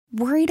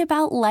Worried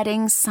about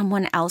letting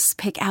someone else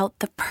pick out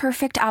the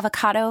perfect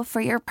avocado for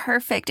your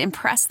perfect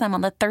impress them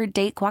on the third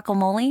date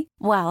guacamole?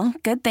 Well,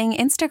 good thing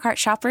Instacart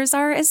shoppers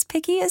are as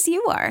picky as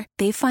you are.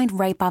 They find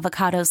ripe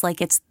avocados like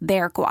it's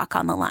their guac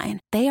on the line.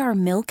 They are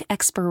milk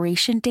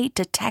expiration date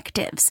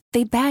detectives.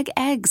 They bag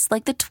eggs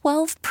like the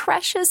 12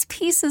 precious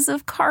pieces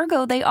of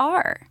cargo they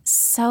are.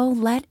 So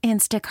let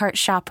Instacart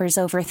shoppers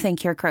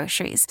overthink your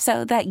groceries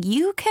so that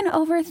you can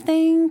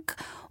overthink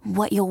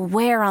what you'll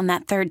wear on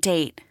that third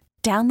date.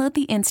 Download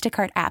the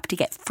Instacart app to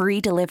get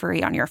free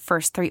delivery on your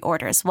first 3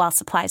 orders while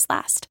supplies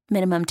last.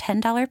 Minimum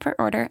 $10 per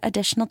order.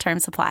 Additional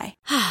terms apply.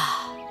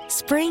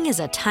 Spring is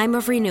a time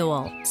of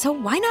renewal, so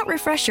why not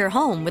refresh your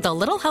home with a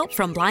little help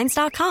from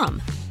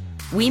Blinds.com?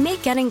 We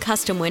make getting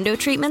custom window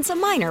treatments a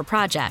minor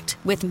project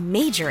with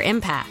major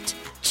impact.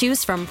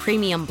 Choose from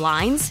premium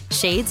blinds,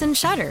 shades, and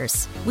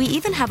shutters. We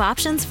even have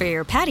options for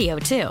your patio,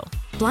 too.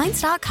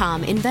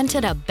 Blinds.com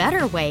invented a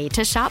better way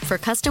to shop for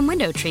custom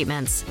window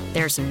treatments.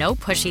 There's no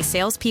pushy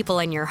salespeople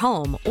in your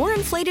home or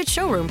inflated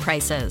showroom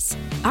prices.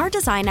 Our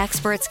design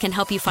experts can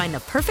help you find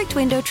the perfect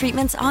window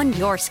treatments on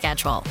your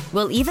schedule.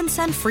 We'll even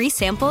send free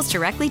samples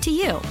directly to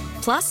you.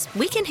 Plus,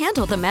 we can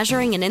handle the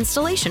measuring and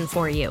installation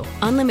for you.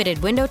 Unlimited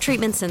window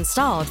treatments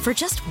installed for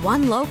just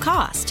one low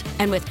cost.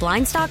 And with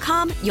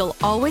Blinds.com, you'll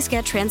always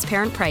get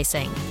transparent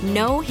pricing.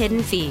 No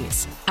hidden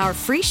fees. Our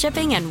free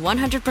shipping and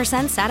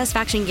 100%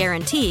 satisfaction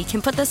guarantee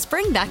can put the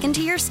spring back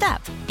into your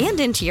step and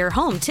into your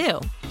home,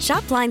 too.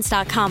 Shop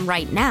Blinds.com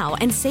right now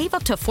and save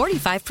up to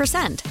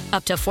 45%.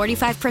 Up to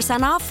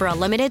 45% off for a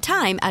limited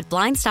time at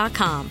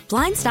Blinds.com.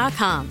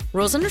 Blinds.com.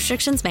 Rules and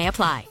restrictions may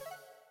apply.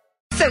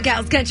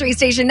 SoCal's Country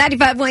Station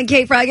 95.1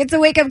 K-Frog. It's a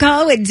wake-up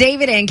call with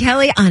David and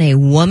Kelly on a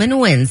Woman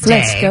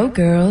Wednesday. Let's go,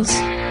 girls.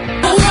 Who run the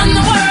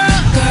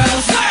world,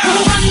 girls? Who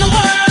run the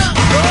world?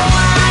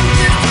 Oh, I'm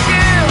just a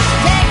girl.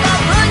 Take a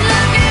good look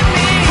at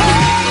me.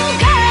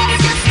 Oh, girl,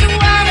 just a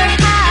wanna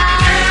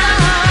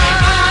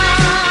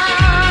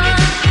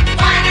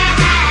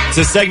It's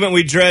a segment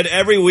we dread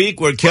every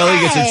week where Kelly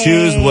gets to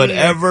choose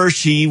whatever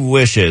she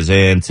wishes.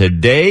 And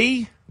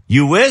today,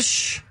 you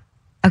wish?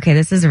 Okay,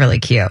 this is really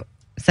cute.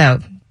 So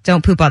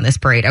don't poop on this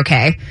parade,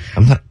 okay?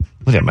 I'm not.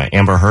 What am I,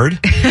 Amber Heard?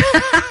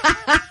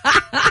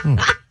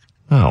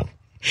 Oh. No.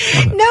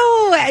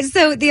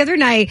 So the other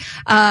night,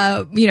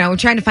 trying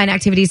to find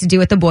activities to do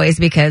with the boys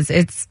because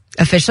it's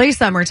officially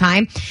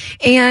summertime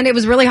and it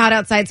was really hot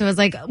outside. So I was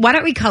like, why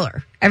don't we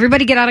color?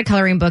 Everybody get out a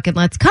coloring book and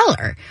let's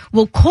color.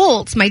 Well,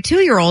 Colt, my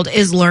 2-year-old,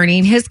 is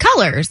learning his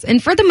colors.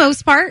 And for the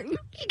most part,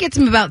 he gets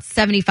them about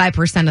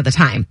 75% of the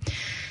time.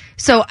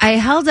 So I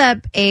held up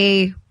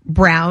a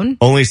brown.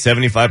 Only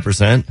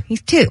 75%?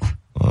 He's 2.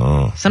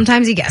 Oh.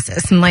 Sometimes he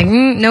guesses. I'm like,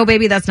 no,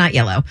 baby, that's not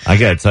yellow. I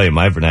got to tell you,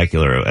 my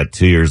vernacular at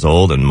 2 years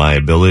old and my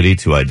ability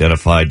to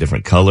identify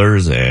different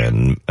colors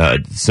and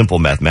simple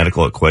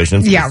mathematical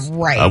equations. Yeah,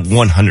 right.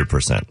 100%.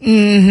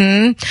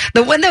 Mm-hmm.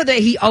 The one, though, that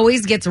he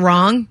always gets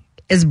wrong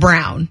is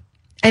brown.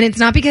 And it's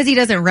not because he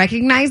doesn't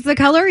recognize the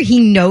color. He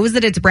knows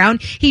that it's brown.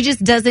 He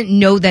just doesn't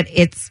know that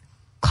it's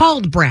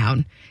called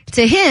brown.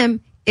 To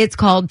him, it's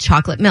called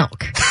chocolate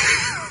milk.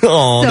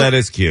 Oh, So that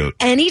is cute.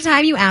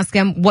 Anytime you ask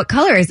him, what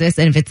color is this?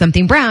 And if it's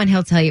something brown,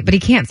 he'll tell you, but he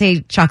can't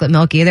say chocolate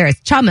milk either. It's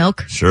chaw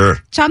milk. Sure.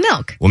 Chaw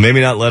milk. Well, maybe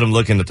not let him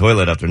look in the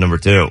toilet after number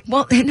 2.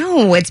 Well,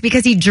 no, it's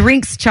because he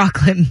drinks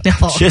chocolate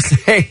milk. Just,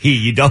 hey,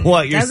 you don't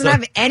want your Doesn't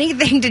have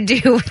anything to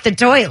do with the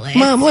toilet.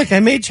 Mom, look, I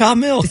made chaw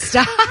milk.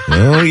 Stop.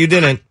 No, you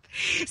didn't.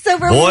 So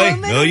for Boy,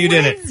 Woman no, you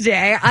didn't.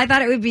 Wednesday, I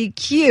thought it would be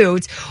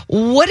cute.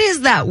 What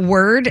is that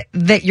word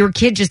that your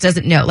kid just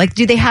doesn't know? Like,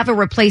 do they have a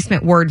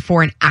replacement word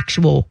for an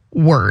actual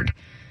word?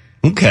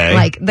 Okay.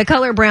 Like, the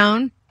color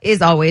brown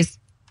is always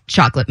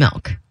chocolate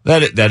milk.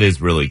 That is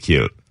really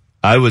cute.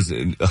 I was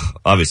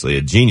obviously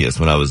a genius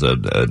when I was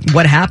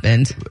What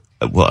happened?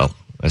 Well,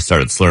 I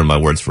started slurring my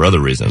words for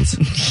other reasons.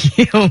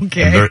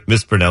 Okay. And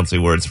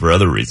mispronouncing words for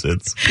other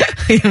reasons.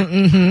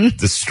 Mm-hmm.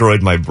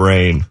 Destroyed my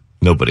brain.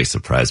 Nobody's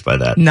surprised by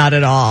that. Not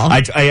at all.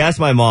 I asked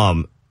my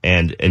mom,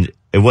 and it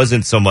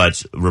wasn't so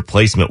much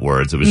replacement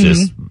words. It was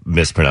just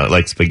mispronounced,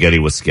 like spaghetti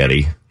was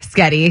sketty.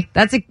 Sketty.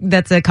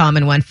 That's a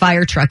common one.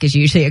 Fire truck is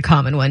usually a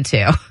common one,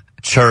 too.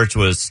 Church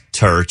was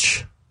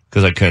church,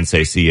 because I couldn't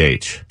say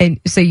CH. And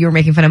so you were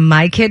making fun of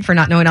my kid for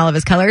not knowing all of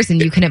his colors, and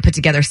you couldn't put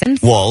together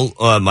sentences? Well,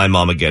 my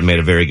mom, again, made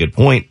a very good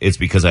point. It's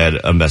because I had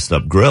a messed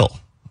up grill.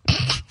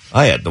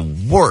 I had the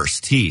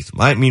worst teeth.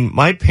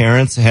 My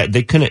parents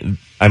they couldn't.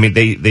 They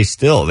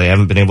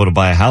haven't been able to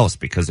buy a house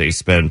because they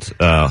spent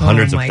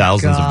hundreds of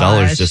thousands of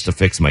dollars just to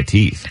fix my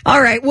teeth.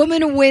 All right,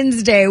 Woman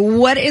Wednesday.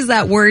 What is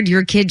that word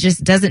your kid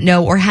just doesn't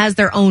know or has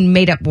their own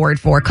made-up word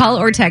for? Call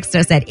or text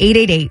us at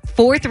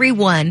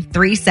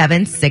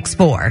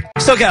 888-431-3764.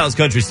 SoCal's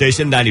Country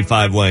Station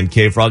 95.1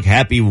 K-Frog.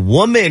 Happy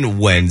Woman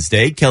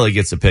Wednesday. Kelly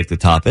gets to pick the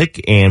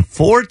topic. And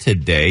for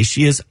today,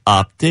 she has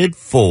opted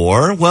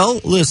for,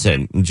 well,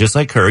 listen, just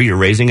like her, you're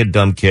raising a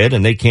dumb kid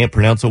and they can't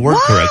pronounce a word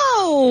correct.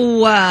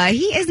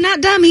 He is not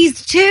dumb.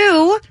 He's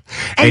 2.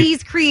 And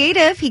he's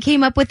creative. He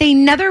came up with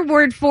another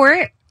word for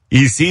it.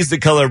 He sees the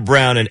color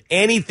brown, and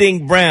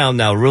anything brown,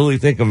 now really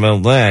think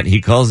about that,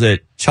 he calls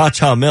it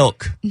cha-cha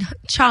milk.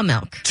 Chaw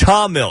milk.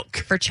 Cha milk.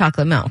 For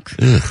chocolate milk.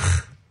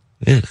 Ugh.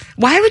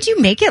 Why would you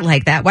make it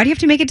like that? Why do you have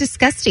to make it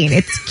disgusting?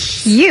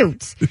 It's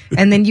cute.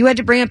 And then you had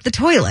to bring up the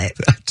toilet.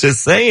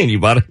 Just saying, you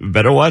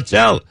better watch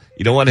out.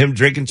 You don't want him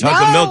drinking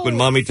chocolate milk when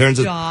mommy turns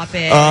it. Stop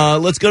it.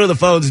 Let's go to the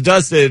phones.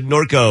 Dustin,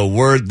 Norco,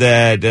 word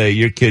that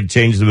your kid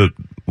changed the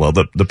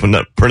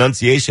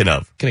pronunciation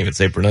of. Can't even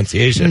say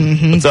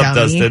pronunciation. What's up, dummy.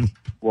 Dustin?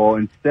 Well,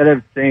 instead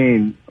of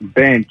saying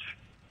bench,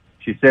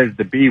 she says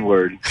the B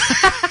word.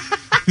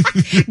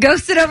 Go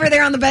sit over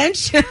there on the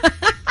bench.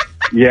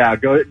 Yeah,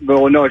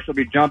 well, no, she'll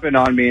be jumping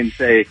on me and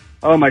say,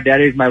 "Oh, my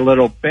daddy's my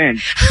little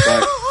bench."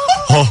 But,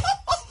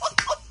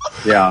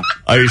 yeah.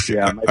 Are you sure?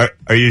 Yeah,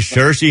 Are you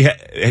sure she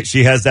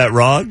has that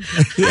wrong?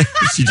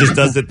 She just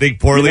doesn't think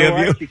poorly You know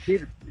of what?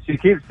 you. She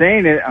keeps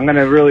saying it. I'm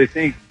gonna really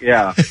think,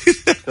 yeah.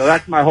 So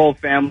that's my whole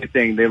family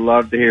thing. They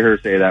love to hear her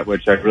say that,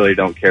 which I really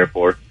don't care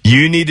for.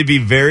 You need to be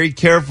very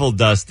careful,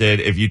 Dustin,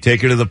 if you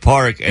take her to the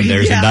park and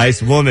there's a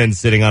nice woman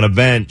sitting on a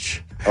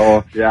bench.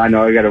 Oh, yeah, I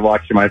know. I got to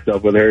watch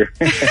myself with her.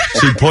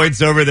 She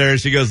points over there and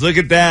she goes, "Look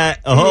at that."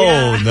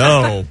 Oh,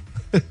 no.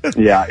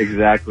 Yeah,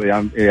 exactly.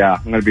 I'm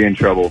going to be in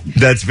trouble.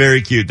 That's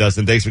very cute,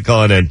 Dustin. Thanks for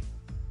calling in.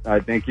 All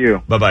right, thank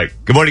you. Bye-bye.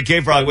 Good morning,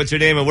 K-Frog. What's your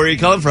name and where are you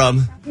calling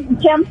from?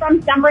 Kim from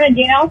San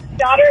Bernardino.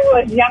 Daughter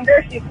was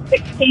younger. She's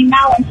 16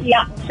 now. When she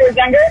was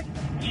younger,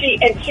 she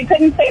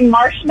couldn't say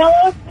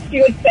marshmallows.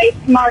 She would say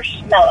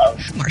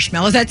smarshmallows.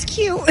 Marshmallows, that's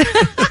cute.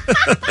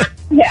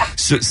 Yeah.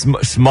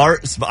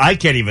 I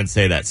can't even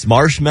say that.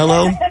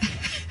 Smarshmallow?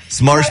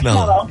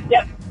 Smarshmallow.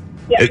 Yep.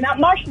 Not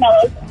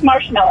marshmallows.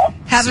 Marshmallow.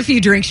 Have a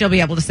few drinks, you'll be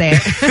able to say it.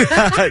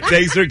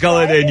 Thanks for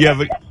calling in. You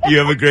have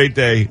a great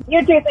day.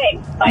 You too.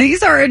 Thanks. Bye.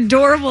 These are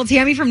adorable.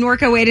 Tammy from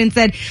Norco weighed in and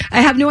said,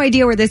 "I have no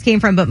idea where this came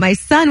from, but my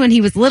son, when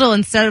he was little,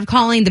 instead of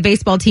calling the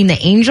baseball team the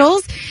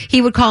Angels, he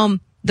would call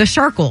them the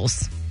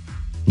Sharkles."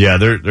 Yeah,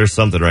 there's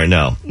something right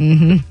now.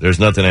 Mm-hmm. There's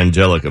nothing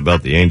angelic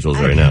about the Angels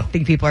right now. I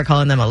think people are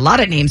calling them a lot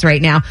of names right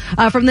now.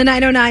 From the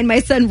 909, my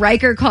son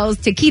Riker calls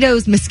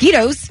taquitos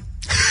mosquitoes.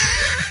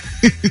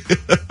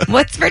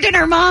 What's for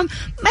dinner, Mom?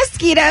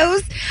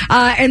 Mosquitoes.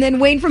 And then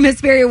Wayne from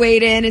Hesperia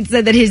weighed in and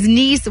said that his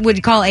niece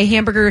would call a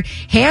hamburger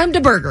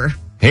ham-to-burger.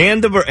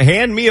 Hand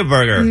me a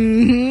burger.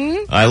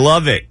 Mm-hmm. I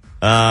love it.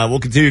 We'll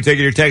continue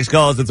taking your text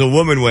calls. It's a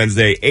Woman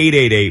Wednesday,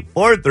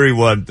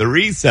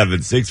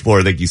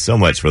 888-431-3764. Thank you so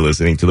much for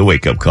listening to the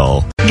Wake Up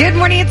Call. Good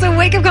morning. It's a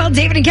Wake Up Call.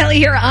 David and Kelly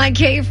here on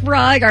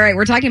K-Frog. All right,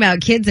 we're talking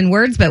about kids and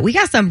words, but we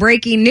got some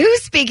breaking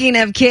news. Speaking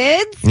of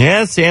kids.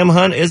 Yeah, Sam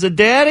Hunt is a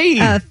daddy.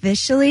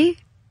 Officially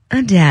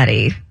a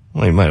daddy.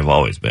 Well, he might have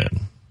always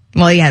been.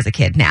 Well, he has a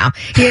kid now.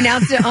 He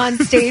announced it on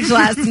stage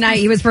last night.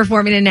 He was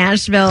performing in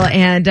Nashville,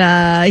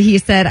 and he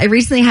said, "I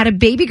recently had a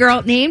baby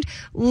girl named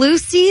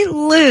Lucy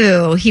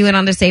Lou." He went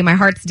on to say, "My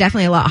heart's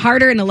definitely a lot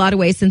harder in a lot of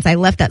ways since I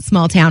left that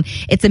small town.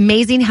 It's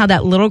amazing how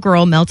that little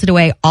girl melted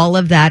away all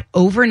of that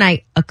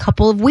overnight a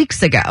couple of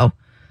weeks ago."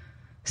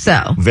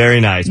 So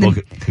very nice. Well,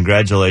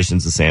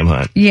 congratulations to Sam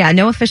Hunt. Yeah,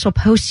 no official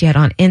post yet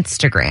on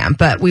Instagram,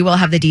 but we will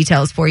have the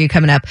details for you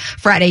coming up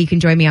Friday. You can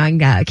join me on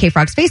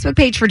K-Frog's Facebook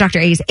page for Dr.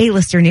 A's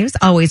A-Lister News,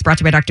 always brought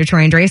to you by Dr.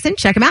 Troy Andreasen.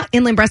 Check him out,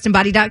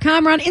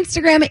 inlandbreastandbody.com, or on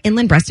Instagram at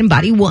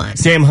inlandbreastandbody1.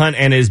 Sam Hunt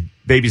and his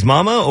baby's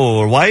mama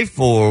or wife,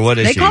 or what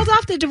is she? They called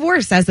off the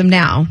divorce as of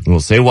now. We'll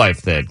say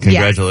wife then.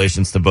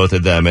 Congratulations to both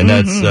of them. And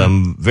that's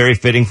very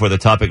fitting for the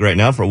topic right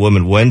now for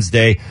Women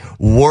Wednesday.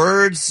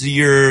 Words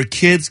your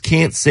kids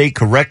can't say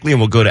correctly. And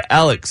we'll go to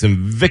Alex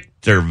in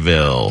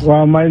Victorville.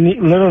 Well, my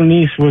little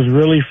niece was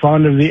really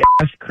fond of the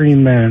ice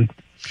cream man.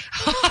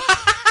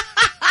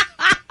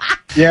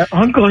 Yeah,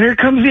 Uncle, here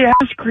comes the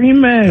ice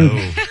cream man.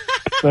 Oh.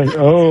 Like,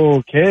 oh,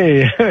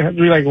 okay. I'd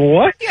be like,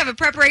 what? You have a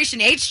Preparation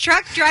H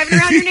truck driving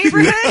around your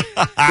neighborhood?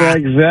 Yeah,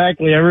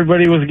 exactly.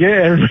 Everybody was good.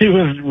 Everybody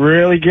was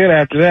really good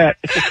after that.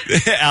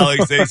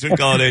 Alex, thanks for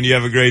calling in. You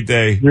have a great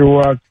day. You're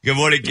welcome. Good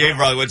morning,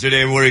 K-Frog. What's your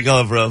name? Where are you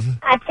calling from?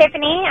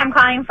 Tiffany. I'm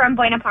calling from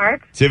Buena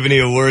Park. Tiffany,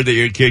 a word that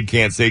your kid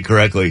can't say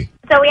correctly.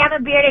 So we have a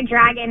bearded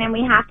dragon, and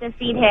we have to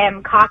feed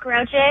him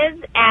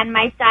cockroaches, and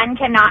my son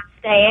cannot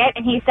say it,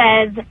 and he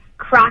says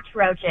crotch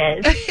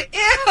roaches.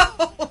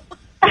 Ew.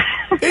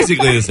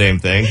 Basically the same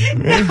thing.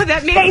 No,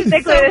 that makes it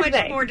Basically so the much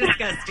same. more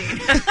disgusting.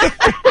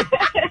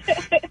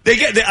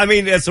 I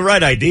mean, that's the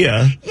right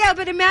idea. Yeah,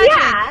 but imagine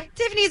Yeah.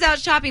 Tiffany's out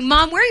shopping.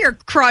 Mom, where are your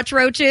crotch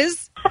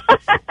roaches?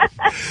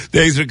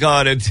 Thanks for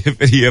calling in,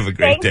 Tiffany. You have a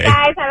great Thanks, day.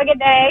 guys. Have a good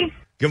day.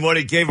 Good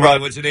morning, K-Frog.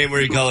 What's your name? Where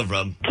are you calling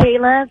from?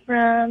 Kayla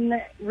from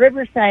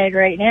Riverside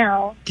right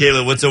now.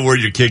 Kayla, what's a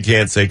word your kid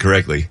can't say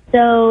correctly?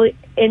 So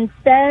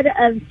instead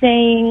of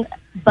saying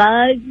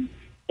bug,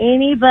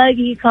 any bug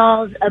he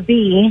calls a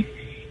bee.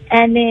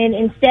 And then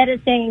instead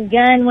of saying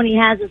gun, when he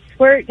has a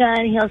squirt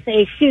gun, he'll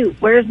say shoot.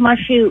 Where's my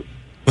shoot?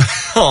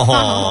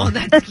 Oh,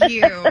 that's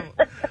cute.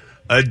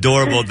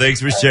 Adorable.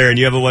 Thanks for sharing.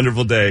 You have a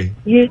wonderful day.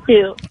 You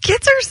too.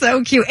 Kids are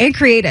so cute and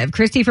creative.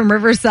 Christy from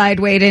Riverside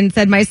weighed in and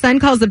said, "My son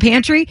calls the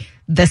pantry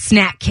the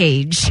snack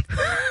cage."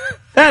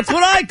 That's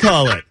what I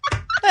call it.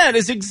 That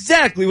is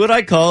exactly what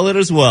I call it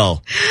as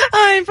well.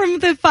 And from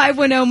the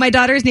 510, my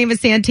daughter's name is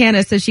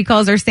Santana, so she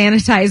calls her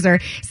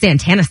sanitizer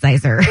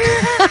Santanicizer.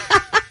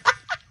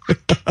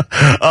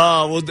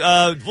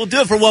 We'll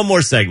do it for one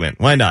more segment.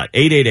 Why not?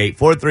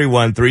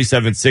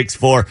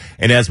 888-431-3764.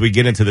 And as we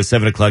get into the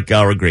 7 o'clock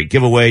hour, great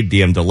giveaway,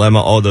 DM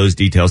dilemma, all those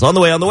details on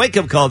the way on the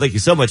wake-up call. Thank you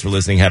so much for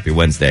listening. Happy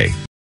Wednesday.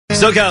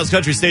 SoCal's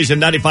Country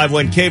Station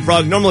 95.1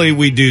 K-Frog. Normally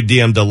we do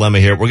DM Dilemma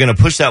here. We're going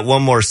to push that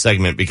one more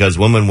segment because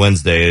Women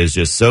Wednesday is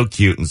just so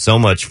cute and so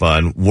much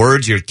fun.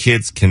 Words your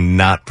kids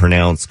cannot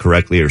pronounce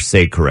correctly or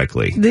say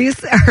correctly.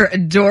 These are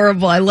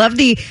adorable. I love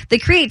the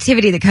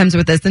creativity that comes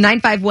with this. The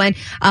 951.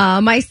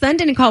 My son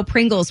didn't call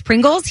Pringles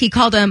Pringles. He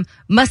called them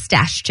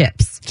mustache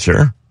chips.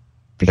 Sure.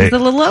 Because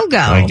of the logo.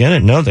 I get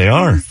it. No, they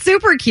are.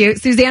 Super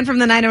cute. Suzanne from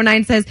the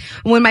 909 says,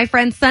 when my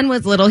friend's son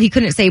was little, he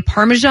couldn't say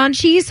Parmesan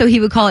cheese, so he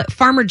would call it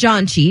Farmer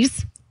John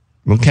cheese.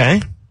 Okay.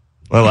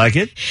 I like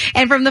it.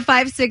 And from the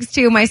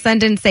 562, my son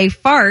didn't say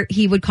fart,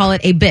 he would call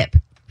it a bip.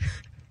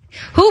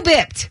 Who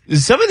bipped?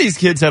 Some of these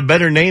kids have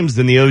better names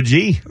than the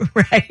OG.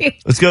 Right.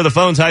 Let's go to the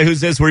phones. Hi,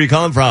 who's this? Where are you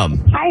calling from?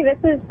 Hi, this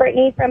is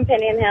Brittany from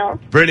Pinion Hill.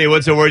 Brittany,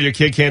 what's a word your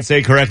kid can't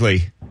say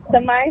correctly? So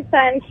my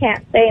son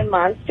can't say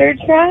monster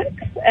trucks,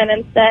 and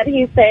instead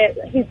he says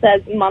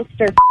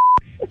monster.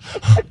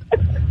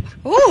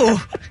 Ooh.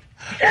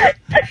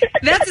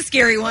 That's a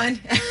scary one.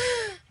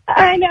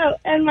 I know,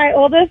 and my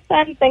oldest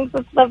son thinks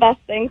it's the best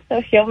thing,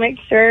 so she'll make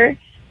sure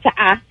to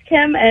ask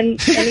him, and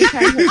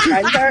anytime his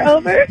friends are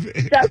over,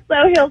 just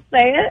so he'll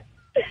say it,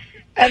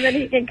 and then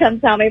he can come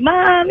tell me,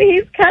 Mom,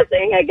 he's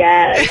cussing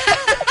again.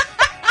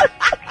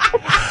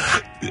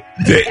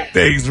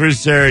 Thanks for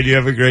sharing. You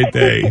have a great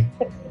day.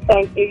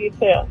 Thank you, you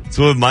too. That's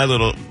what my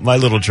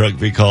little truck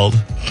be called.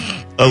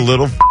 A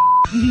little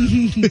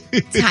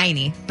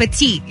Tiny.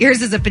 Petite.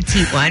 Yours is a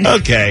petite one.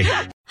 Okay.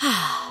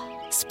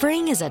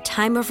 Spring is a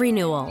time of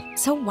renewal,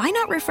 so why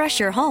not refresh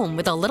your home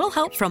with a little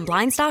help from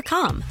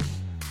Blinds.com?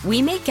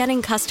 We make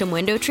getting custom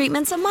window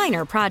treatments a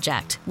minor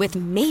project with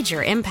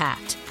major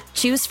impact.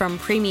 Choose from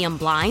premium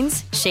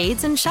blinds,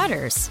 shades, and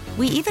shutters.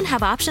 We even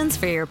have options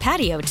for your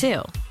patio,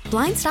 too.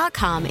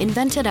 Blinds.com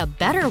invented a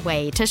better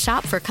way to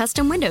shop for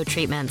custom window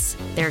treatments.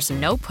 There's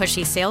no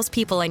pushy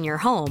salespeople in your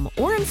home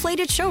or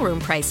inflated showroom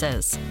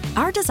prices.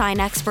 Our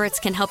design experts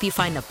can help you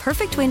find the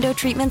perfect window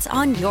treatments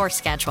on your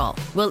schedule.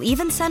 We'll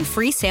even send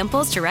free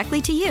samples directly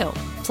to you.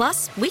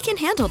 Plus, we can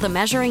handle the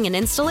measuring and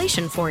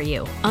installation for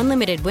you.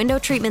 Unlimited window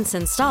treatments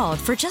installed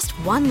for just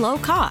one low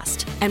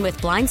cost. And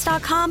with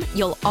Blinds.com,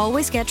 you'll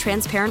always get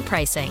transparent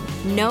pricing.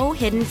 No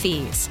hidden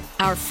fees.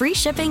 Our free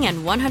shipping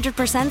and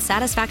 100%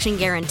 satisfaction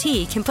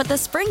guarantee can put the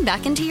spring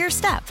back into your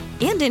step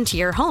and into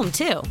your home,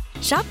 too.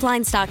 Shop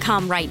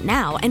Blinds.com right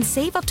now and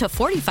save up to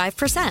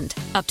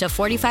 45%. Up to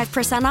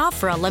 45% off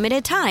for a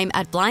limited time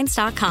at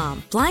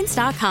Blinds.com.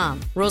 Blinds.com.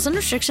 Rules and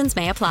restrictions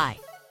may apply.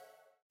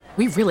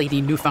 We really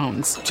need new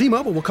phones.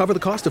 T-Mobile will cover the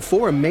cost of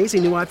 4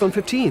 amazing new iPhone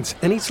 15s,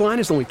 and each line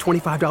is only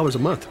 $25 a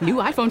month. New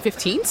iPhone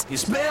 15s?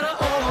 It's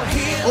better over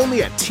here.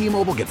 Only at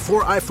T-Mobile, get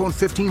 4 iPhone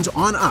 15s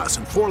on us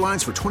and 4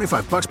 lines for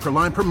 $25 per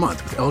line per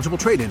month with eligible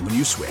trade-in when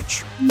you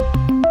switch.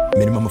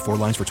 Minimum of 4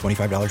 lines for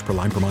 $25 per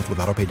line per month with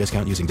autopay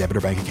discount using debit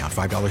or bank account.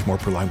 $5 more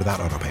per line without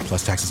autopay,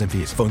 plus taxes and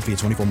fees. Phone fee at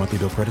 24 monthly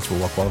bill credits for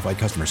well-qualified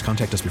customers.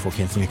 Contact us before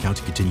canceling account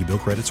to continue bill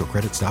credits or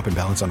credit stop and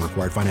balance on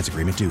required finance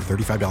agreement due.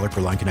 $35 per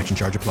line connection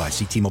charge applies.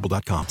 See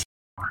T-Mobile.com.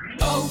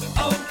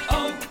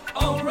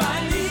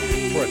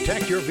 O'Reilly.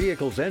 Protect your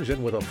vehicle's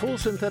engine with a full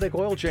synthetic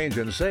oil change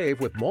and save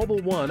with Mobile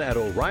One at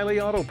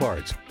O'Reilly Auto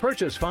Parts.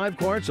 Purchase 5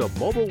 quarts of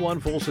Mobile One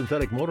full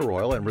synthetic motor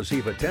oil and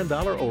receive a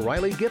 $10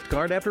 O'Reilly gift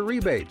card after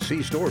rebate.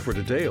 See store for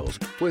details.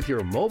 With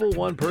your Mobile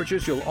One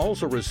purchase, you'll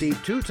also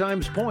receive 2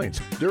 times points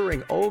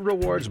during O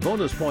Rewards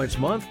Bonus Points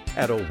Month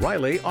at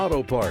O'Reilly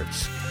Auto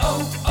Parts.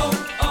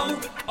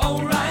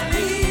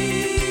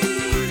 O'Reilly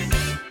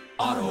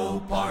Auto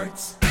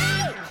Parts.